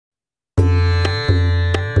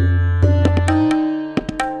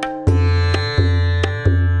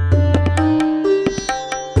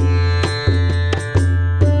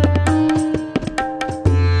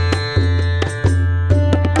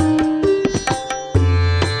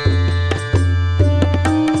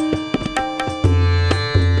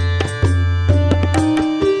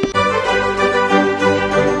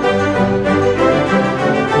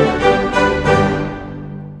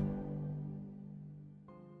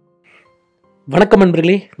வணக்கம்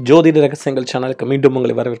நண்பர்களே, ஜோதிட ரகசியங்கள் சேனலுக்கு மீண்டும்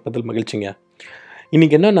உங்களை வரவேற்பதில் மகிழ்ச்சிங்க.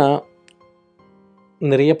 இன்றைக்கி என்னென்னா,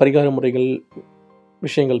 நிறைய பரிகார முறைகள்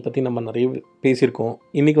விஷயங்கள் பற்றி நம்ம நிறைய பேசியிருக்கோம்.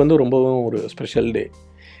 இன்றைக்கி வந்து ரொம்பவும் ஒரு ஸ்பெஷல் டே.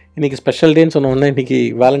 இன்றைக்கி ஸ்பெஷல் டேன்னு சொன்னோன்னா இன்றைக்கி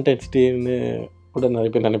வேலண்டைன்ஸ் டேன்னு கூட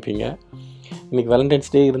நிறைய பேர் நினைப்பீங்க. இன்றைக்கி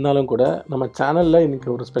வேலண்டைன்ஸ் டே இருந்தாலும் கூட நம்ம சேனலில்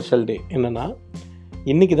இன்றைக்கி ஒரு ஸ்பெஷல் டே என்னென்னா,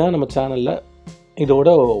 இன்றைக்கி தான் நம்ம சேனலில்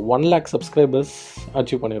இதோட 1 lakh சப்ஸ்கிரைபர்ஸ்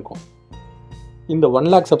அச்சீவ் பண்ணியிருக்கோம். இந்த 1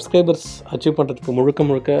 lakh சப்ஸ்கிரைபர்ஸ் அச்சீவ் பண்ணுறதுக்கு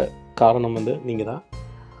முழுக்க காரணம் வந்து நீங்கள் தான்.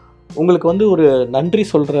 உங்களுக்கு வந்து ஒரு நன்றி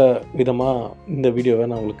சொல்கிற விதமாக இந்த வீடியோவை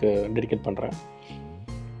நான் உங்களுக்கு டெடிகேட் பண்ணுறேன்.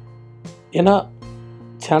 ஏன்னா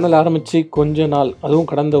சேனல் ஆரம்பித்து கொஞ்ச நாள், அதுவும்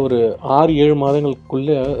கடந்த ஒரு 6-7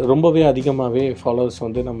 மாதங்களுக்குள்ளே ரொம்பவே அதிகமாகவே ஃபாலோவர்ஸ்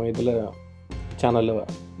வந்து நம்ம இதில் சேனலில்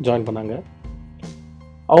ஜாயின் பண்ணாங்க.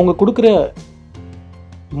 அவங்க கொடுக்குற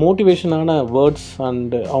மோட்டிவேஷனான வேர்ட்ஸ்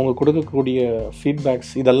அண்டு அவங்க கொடுக்கக்கூடிய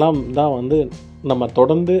ஃபீட்பேக்ஸ் இதெல்லாம் தான் வந்து நம்ம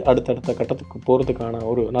தொடர்ந்து அடுத்தடுத்த கட்டத்துக்கு போகிறதுக்கான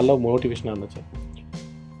ஒரு நல்ல மோட்டிவேஷனாக இருந்துச்சு.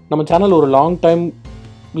 நம்ம சேனல் ஒரு லாங்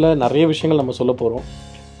டைமில் நிறைய விஷயங்கள் நம்ம சொல்ல போகிறோம்.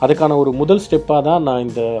 அதுக்கான ஒரு முதல் ஸ்டெப்பாக தான் நான்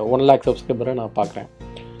இந்த 1 lakh சப்ஸ்கிரைபரை நான் பார்க்குறேன்.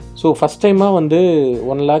 ஸோ ஃபஸ்ட் டைமாக வந்து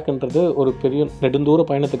 1 lakhன்றது ஒரு பெரிய நெடுந்தூர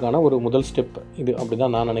பயணத்துக்கான ஒரு முதல் ஸ்டெப் இது, அப்படி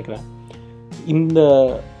தான் நான் நினைக்கிறேன். இந்த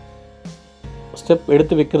ஸ்டெப்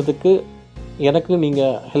எடுத்து வைக்கிறதுக்கு எனக்கு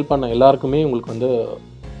நீங்கள் ஹெல்ப் பண்ண எல்லாருக்குமே உங்களுக்கு வந்து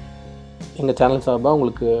எங்கள் சேனல் சார்பாக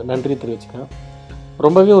உங்களுக்கு நன்றி தெரிவிச்சுக்கிறேன்.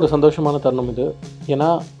 ரொம்பவே ஒரு சந்தோஷமான தருணம் இது. ஏன்னா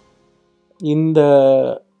இந்த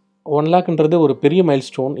 1 lakhன்றது ஒரு பெரிய மைல்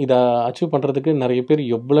ஸ்டோன். இதை அச்சீவ் பண்ணுறதுக்கு நிறைய பேர்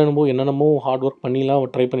என்னென்னமோ ஹார்ட் ஒர்க் பண்ணிலாம்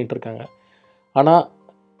ட்ரை பண்ணிகிட்ருக்காங்க. ஆனால்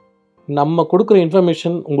நம்ம கொடுக்குற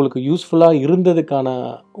இன்ஃபர்மேஷன் உங்களுக்கு யூஸ்ஃபுல்லாக இருந்ததுக்கான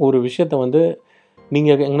ஒரு விஷயத்தை வந்து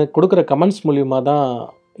நீங்கள் எனக்கு கொடுக்குற கமெண்ட்ஸ் மூலிமா தான்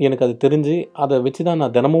எனக்கு அது தெரிஞ்சு, அதை வச்சு தான்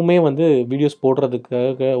நான் தினமுமே வந்து வீடியோஸ்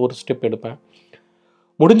போடுறதுக்காக ஒரு ஸ்டெப் எடுப்பேன்.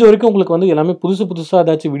 முடிஞ்ச வரைக்கும் உங்களுக்கு வந்து எல்லாமே புதுசாக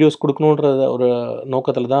ஏதாச்சும் வீடியோஸ் கொடுக்கணுன்ற ஒரு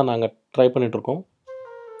நோக்கத்தில் தான் நாங்கள் ட்ரை பண்ணிகிட்ருக்கோம்.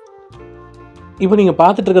 இப்போ நீங்கள்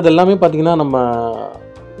பார்த்துட்டு இருக்கிறது எல்லாமே பார்த்தீங்கன்னா, நம்ம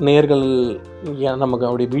நேயர்கள் நமக்கு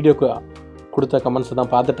அப்படி வீடியோக்கு கொடுத்த கமெண்ட்ஸை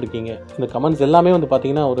தான் பார்த்துட்ருக்கீங்க. இந்த கமெண்ட்ஸ் எல்லாமே வந்து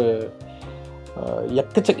பார்த்திங்கன்னா ஒரு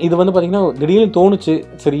இது வந்து பார்த்திங்கன்னா திடீர்னு தோணுச்சு,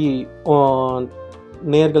 சரி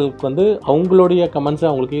நேயர்களுக்கு வந்து அவங்களுடைய கமெண்ட்ஸை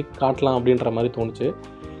அவங்களுக்கே காட்டலாம் அப்படின்ற மாதிரி தோணுச்சு.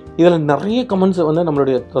 இதில் நிறைய கமெண்ட்ஸ் வந்து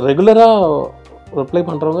நம்மளுடைய ரெகுலராக ரிப்ளை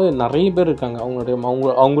பண்ணுறவங்க நிறைய பேர் இருக்காங்க.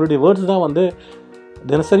 அவங்களுடைய வேர்ட்ஸ் தான் வந்து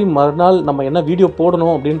தினசரி மறுநாள் நம்ம என்ன வீடியோ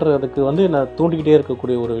போடணும் அப்படின்றதுக்கு வந்து என்னை தூண்டிக்கிட்டே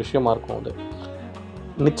இருக்கக்கூடிய ஒரு விஷயமா இருக்கும். அது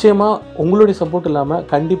நிச்சயமாக உங்களுடைய சப்போர்ட் இல்லாமல்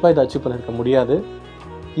கண்டிப்பாக இதை அச்சீவ் பண்ணியிருக்க முடியாது.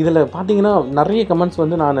 இதில் பார்த்தீங்கன்னா நிறைய கமெண்ட்ஸ்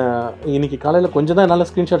வந்து நான் இன்றைக்கி காலையில் கொஞ்சம் தான் என்னால்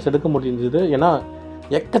ஸ்க்ரீன்ஷாட்ஸ் எடுக்க முடிஞ்சது. ஏன்னா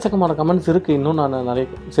எக்கச்சக்கமான கமெண்ட்ஸ் இருக்குது. இன்னும் நான் நிறைய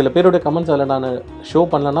சில பேருடைய கமெண்ட்ஸ் அதில் நான் ஷோ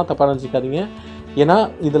பண்ணலன்னா தப்பாக நினச்சிக்காதீங்க. ஏன்னா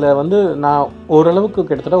இதில் வந்து நான் ஓரளவுக்கு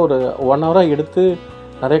கிட்டத்தட்ட ஒரு 1 hour எடுத்து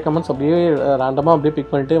நிறைய கமெண்ட்ஸ் அப்படியே ரேண்டமாக அப்படியே பிக்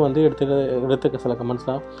பண்ணிட்டே வந்து எடுத்துக்க சில கமெண்ட்ஸ்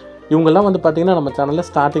தான். இவங்கெல்லாம் வந்து பார்த்திங்கன்னா நம்ம சேனலில்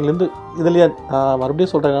ஸ்டார்டிங்லேருந்து இதுலேயே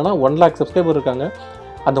மறுபடியும் சொல்கிறேன், என்னன்னா 1 lakh சப்ஸ்கிரைபர் இருக்காங்க.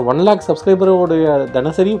 அந்த 1 lakh சப்ஸ்கிரைபரோடைய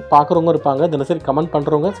தினசரி பார்க்குறவங்க இருப்பாங்க, தினசரி கமெண்ட்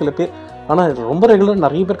பண்ணுறவங்க சில பேர். ஆனால் ரொம்ப ரெகுலர்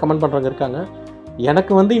நிறைய பேர் கமெண்ட் பண்ணுறவங்க இருக்காங்க.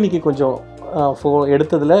 எனக்கு வந்து இன்றைக்கி கொஞ்சம்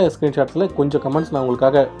எடுத்ததில் ஸ்க்ரீன்ஷாட்ஸில் கொஞ்சம் கமெண்ட்ஸ் நான்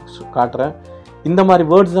உங்களுக்காக காட்டுறேன். இந்த மாதிரி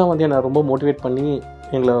வேர்ட்ஸ் தான் வந்து என்னை ரொம்ப மோட்டிவேட் பண்ணி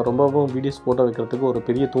எங்களை ரொம்பவும் வீடியோஸ் போட்டு வைக்கிறதுக்கு ஒரு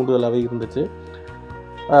பெரிய தூண்டுதலாகவே இருந்துச்சு.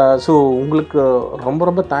 ஸோ உங்களுக்கு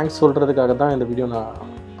ரொம்ப தேங்க்ஸ் சொல்கிறதுக்காக தான் இந்த வீடியோ நான்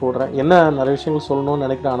போடுறேன். என்ன நிறைய விஷயங்கள் சொல்லணும்னு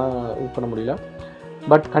நினைக்கிறேன், ஆனால் இது பண்ண முடியல.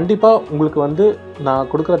 பட் கண்டிப்பாக உங்களுக்கு வந்து நான்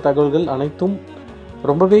கொடுக்குற தகவல்கள் அனைத்தும்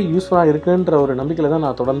ரொம்பவே யூஸ்ஃபுல்லாக இருக்குன்ற ஒரு நம்பிக்கையில் தான்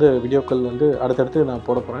நான் தொடர்ந்து வீடியோக்கள் வந்து அடுத்தடுத்து நான்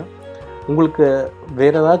போட போகிறேன். உங்களுக்கு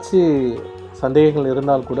வேறு ஏதாச்சும் சந்தேகங்கள்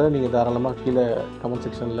இருந்தால் கூட நீங்கள் தாராளமாக கீழே கமெண்ட்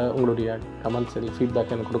செக்ஷனில் உங்களுடைய கமெண்ட்ஸ்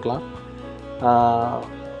ஃபீட்பேக் எனக்கு கொடுக்கலாம்.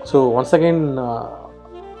 So once again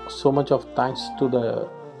so much of thanks to the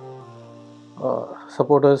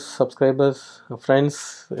supporters, subscribers, friends,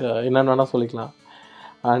 என்னென்னு வேணால் சொல்லிக்கலாம்.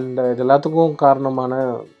 அண்ட் இது எல்லாத்துக்கும் காரணமான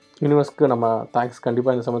யூனிவர்ஸ்க்கு நம்ம தேங்க்ஸ்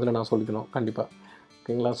கண்டிப்பாக இந்த சமயத்தில் நான் சொல்லிக்கணும் கண்டிப்பாக.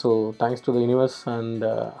 ஓகேங்களா? So thanks to the universe and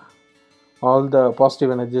all the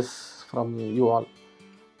positive energies from you all.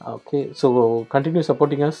 Okay, so continue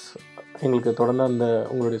supporting us. எங்களுக்கு தொடர்ந்து அந்த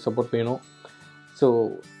உங்களுடைய சப்போர்ட் வேணும். ஸோ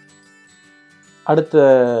அடுத்த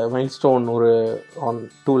மைல்ஸ்டோன் ஒரு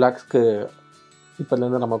 2 lakhsக்கு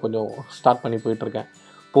இப்போலேருந்து நம்ம கொஞ்சம் ஸ்டார்ட் பண்ணி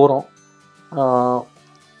போகிறோம்.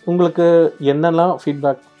 உங்களுக்கு என்னெல்லாம்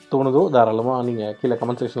ஃபீட்பேக் தோணுதோ தாராளமாக நீங்கள் கீழே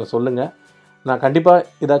கமெண்ட் செக்ஷனில் சொல்லுங்கள். நான் கண்டிப்பாக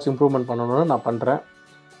ஏதாச்சும் இம்ப்ரூவ்மெண்ட் பண்ணணும்னு நான் பண்ணுறேன்.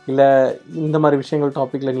 இல்லை இந்த மாதிரி விஷயங்கள்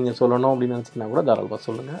டாப்பிக்கில் நீங்கள் சொல்லணும் அப்படின்னு நினச்சிங்கன்னா கூட தாராளமாக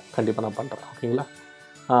சொல்லுங்கள், கண்டிப்பாக நான் பண்ணுறேன். ஓகேங்களா?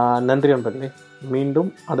 நன்றி நண்பர்களே. மீண்டும்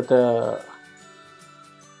அடுத்த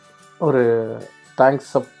ஒரு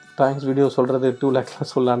தேங்க்ஸ் வீடியோ சொல்கிறது 2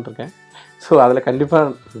 lakhsலாம் சொல்லலான் இருக்கேன். ஸோ அதில்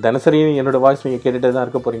கண்டிப்பாக தினசரி என்னோடய வாய்ஸ் நீங்கள் கேட்டுகிட்டே தான்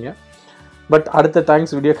இருக்க போகிறீங்க. பட் அடுத்த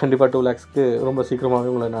தேங்க்ஸ் வீடியோ கண்டிப்பாக 2 lakhsக்கு ரொம்ப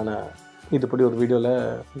சீக்கிரமாகவே உங்களை நான் இதுபடி ஒரு வீடியோவில்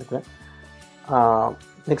இருக்கிறேன்.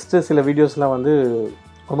 நெக்ஸ்ட்டு சில வீடியோஸ்லாம் வந்து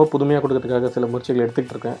ரொம்ப புதுமையாக கொடுக்கறதுக்காக சில முயற்சிகள்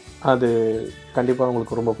எடுத்துக்கிட்டு இருக்கேன். அது கண்டிப்பாக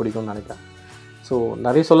உங்களுக்கு ரொம்ப பிடிக்கும்னு நினைக்கிறேன். ஸோ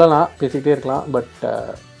நிறைய சொல்லலாம், பேசிக்கிட்டே இருக்கலாம். But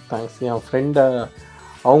thanks. என் ஃப்ரெண்டை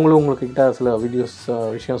அவங்களும் உங்கள்கிட்ட சில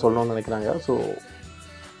விஷயம் சொல்லணும்னு நினைக்கிறாங்க. ஸோ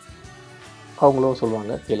அவங்களும்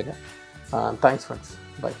சொல்லுவாங்க, கேளுங்க. Thanks friends.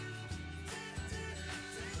 பை.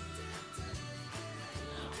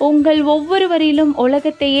 உங்கள் ஒவ்வொருவரிலும்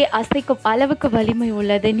உலகத்தையே அசைக்கும் அளவுக்கு வலிமை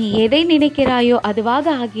உள்ளது. நீ எதை நினைக்கிறாயோ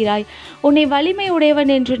அதுவாக ஆகிறாய். உன்னை வலிமை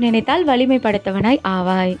உடையவன் என்று நினைத்தால் வலிமைப்படுத்தவனாய்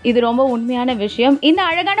ஆவாய். இது ரொம்ப உண்மையான விஷயம். இந்த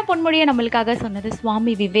அழகான பொன்மொழியை நம்மளுக்காக சொன்னது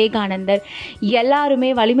சுவாமி விவேகானந்தர்.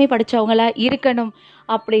 எல்லாருமே வலிமை படைச்சவங்களா இருக்கணும்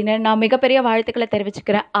அப்படின்னு நான் மிகப்பெரிய வாழ்த்துக்களை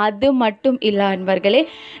தெரிவிச்சுக்கிறேன். அது மட்டும் இல்லை அன்பர்களே,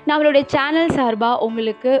 நம்மளுடைய சேனல் சார்பாக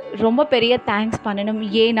உங்களுக்கு ரொம்ப பெரிய தேங்க்ஸ் பண்ணணும்.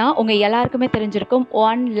 ஏன்னா உங்கள் எல்லாருக்குமே தெரிஞ்சிருக்கும்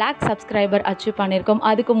 1 lakh சப்ஸ்கிரைபர் அச்சீவ் பண்ணியிருக்கோம்.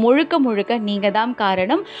 அதுக்கு முழுக்க நீங்கள் தான்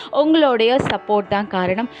காரணம். உங்களுடைய சப்போர்ட் தான்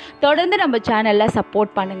காரணம். தொடர்ந்து நம்ம சேனலில்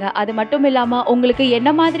சப்போர்ட் பண்ணுங்கள். அது மட்டும் இல்லாமல் உங்களுக்கு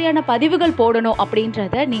என்ன மாதிரியான பதிவுகள் போடணும்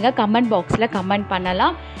அப்படின்றத நீங்கள் கமெண்ட் பாக்ஸில் கமெண்ட்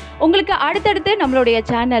பண்ணலாம். உங்களுக்கு அடுத்தடுத்து நம்மளுடைய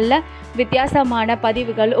சேனலில் வித்தியாசமான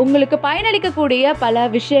பதிவுகள், உங்களுக்கு பயனளிக்கக்கூடிய பல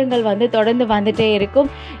விஷயங்கள் வந்து தொடர்ந்து வந்துட்டே இருக்கும்.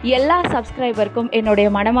 எல்லா சப்ஸ்கிரைபருக்கும் என்னுடைய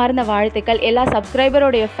மனமார்ந்த வாழ்த்துக்கள். எல்லா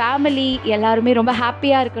சப்ஸ்கிரைபருடைய ஃபேமிலி எல்லாருமே ரொம்ப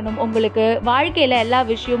ஹாப்பியாக இருக்கணும். உங்களுக்கு வாழ்க்கையில் எல்லா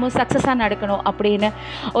விஷயமும் சக்ஸஸாக நடக்கணும் அப்படின்னு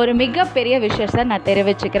ஒரு மிகப்பெரிய விஷயத்தை நான்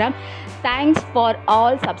தெரிவிச்சுக்கிறேன். Thanks for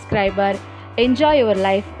all subscriber. Enjoy your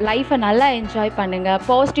லைஃப்பை நல்லா என்ஜாய் பண்ணுங்கள்.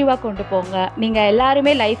 பாசிட்டிவாக கொண்டு போங்க. நீங்கள்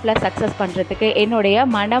எல்லாருமே லைஃப்பில் சக்ஸஸ் பண்ணுறதுக்கு என்னுடைய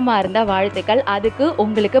மனமார்ந்த வாழ்த்துக்கள். அதுக்கு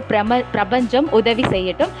உங்களுக்கு பிரபஞ்சம் உதவி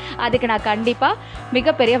செய்யட்டும். அதுக்கு நான் கண்டிப்பாக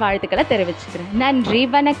மிகப்பெரிய வாழ்த்துக்களை தெரிவிச்சுக்கிறேன். நன்றி,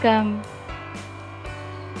 வணக்கம்.